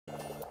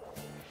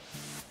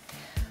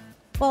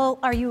Well,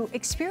 are you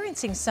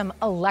experiencing some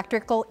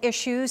electrical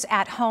issues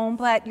at home,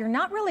 but you're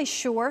not really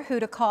sure who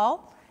to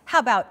call? How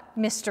about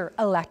Mr.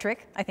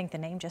 Electric? I think the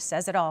name just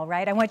says it all,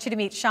 right? I want you to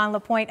meet Sean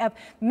LaPointe of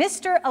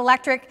Mr.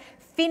 Electric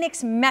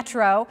Phoenix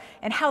Metro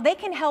and how they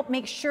can help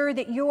make sure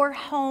that your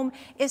home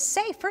is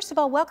safe. First of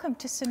all, welcome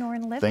to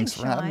Sonoran Living, Thanks for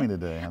Sean. having me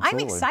today. Absolutely. I'm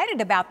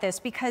excited about this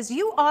because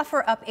you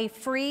offer up a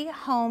free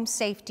home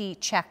safety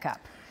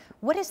checkup.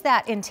 What does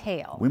that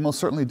entail? We most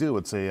certainly do.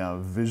 It's a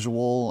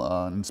visual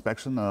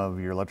inspection of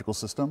your electrical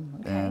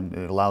system, and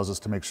it allows us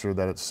to make sure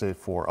that it's safe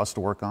for us to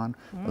work on,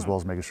 as well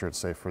as making sure it's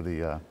safe for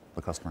the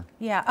customer.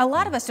 Yeah, a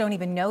lot of us don't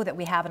even know that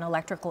we have an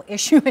electrical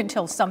issue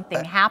until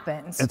something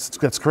happens.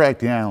 That's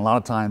correct, yeah, and a lot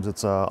of times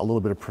it's a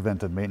little bit of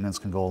preventive maintenance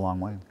can go a long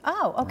way.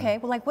 Oh, okay.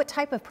 Well, like what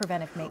type of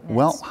preventive maintenance?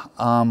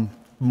 Well,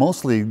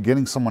 mostly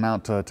getting someone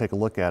out to take a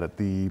look at it.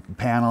 The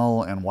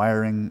panel and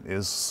wiring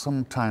is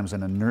sometimes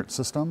an inert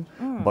system,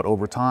 but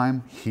over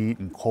time, heat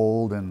and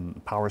cold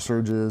and power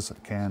surges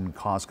can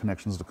cause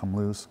connections to come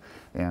loose,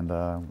 and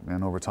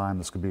over time,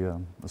 this could be a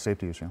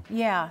safety issue.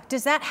 Yeah.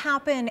 Does that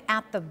happen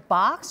at the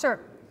box, or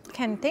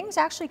can things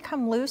actually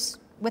come loose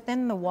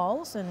within the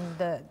walls and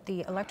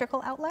the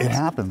electrical outlets? It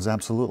happens,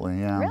 absolutely,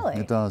 yeah. Really?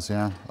 It does,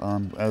 yeah.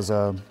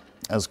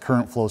 As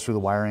current flows through the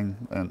wiring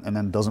and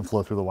then doesn't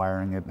flow through the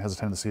wiring, it has a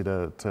tendency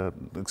to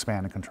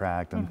expand and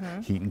contract and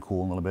heat and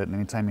cool a little bit. And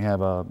anytime you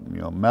have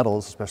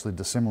metals, especially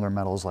dissimilar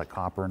metals like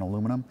copper and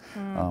aluminum,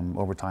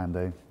 over time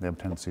they have a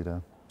tendency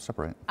to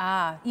separate.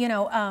 I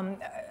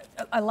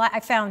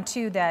found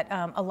too that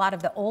a lot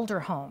of the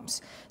older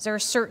homes, is there a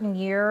certain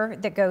year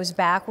that goes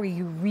back where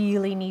you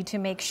really need to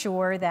make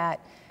sure that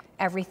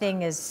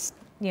everything is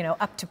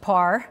up to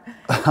par?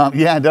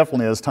 Yeah,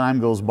 definitely. As time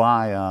goes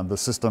by, the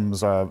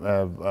systems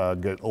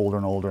get older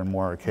and older and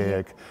more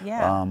archaic.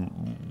 Yeah.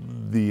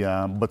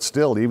 But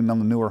still, even on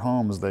the newer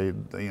homes,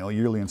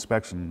 yearly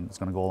inspection is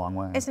going to go a long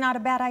way. It's not a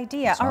bad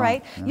idea. All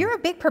right. Yeah. You're a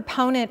big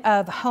proponent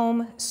of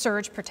home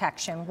surge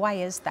protection. Why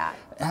is that?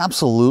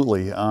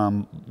 Absolutely.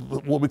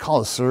 What we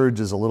call a surge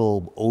is a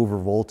little over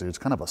voltage,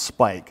 kind of a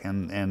spike,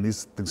 and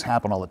these things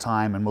happen all the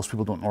time, and most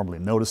people don't normally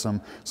notice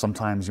them.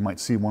 Sometimes you might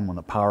see one when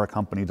the power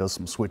company does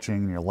some switching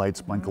and your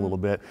lights blink a little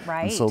bit.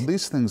 Right. And so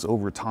these things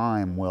over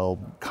time will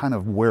kind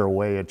of wear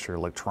away at your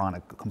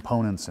electronic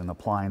components and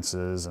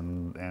appliances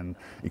and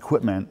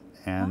equipment,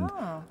 and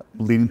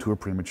leading to a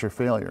premature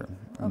failure.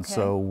 And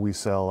so we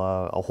sell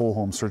a whole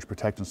home surge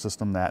protection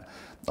system that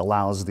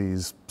allows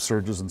these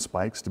surges and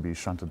spikes to be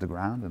shunted to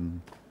ground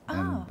and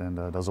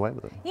does away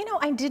with it.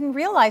 I didn't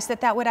realize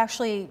that would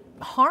actually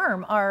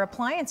harm our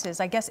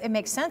appliances. I guess it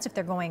makes sense if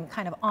they're going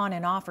kind of on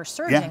and off or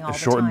surging all the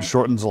time. Yeah,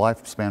 shortens the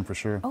lifespan for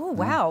sure. Oh,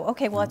 wow.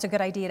 Okay, well, that's a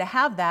good idea to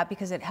have that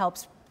because it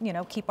helps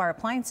keep our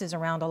appliances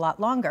around a lot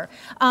longer.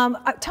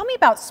 Tell me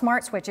about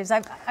smart switches.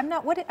 I'm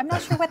not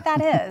sure what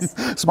that is.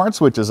 Smart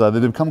switches,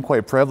 they've become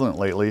quite prevalent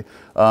lately.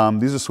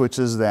 These are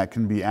switches that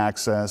can be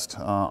accessed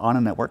on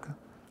a network.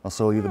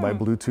 So either by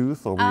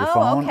Bluetooth over your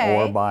phone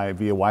or via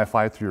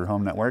Wi-Fi through your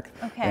home network.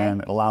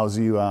 And it allows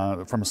you,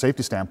 from a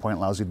safety standpoint,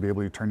 allows you to be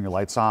able to turn your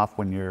lights off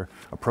when you're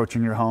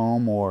approaching your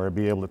home, or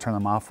be able to turn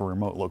them off for a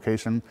remote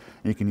location.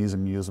 You can use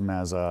them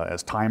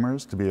as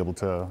timers to be able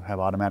to have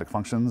automatic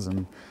functions,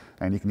 and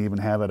you can even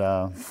have it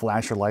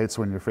flash your lights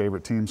when your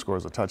favorite team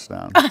scores a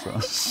touchdown. So.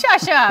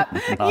 Shush up!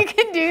 You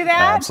can do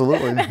that?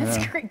 Absolutely.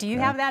 That's great. Do you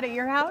have that at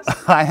your house?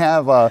 I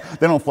have.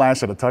 They don't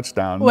flash at a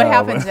touchdown. What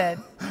happens then?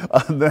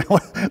 They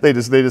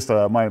just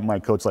my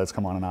coach lights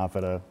come on and off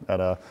at a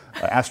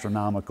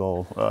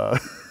astronomical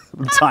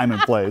time and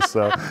place.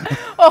 So.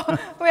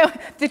 Well,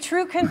 the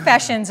true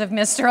confessions of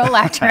Mr.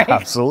 Electric.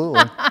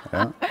 Absolutely.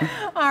 Yeah.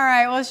 All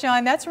right, well,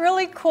 Sean, that's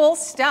really cool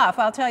stuff.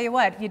 I'll tell you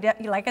what,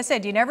 like I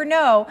said, you never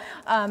know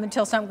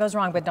until something goes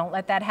wrong, but don't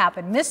let that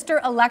happen.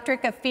 Mr.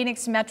 Electric of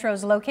Phoenix Metro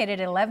is located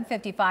at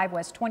 1155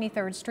 West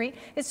 23rd Street.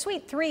 It's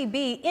Suite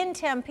 3B in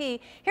Tempe.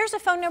 Here's a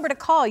phone number to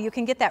call. You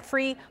can get that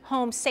free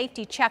home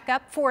safety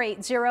checkup,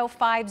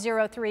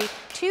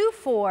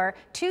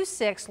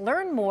 480-503-2426.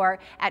 Learn more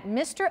at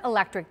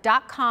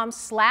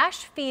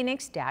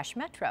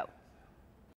mrelectric.com/Phoenix-Metro.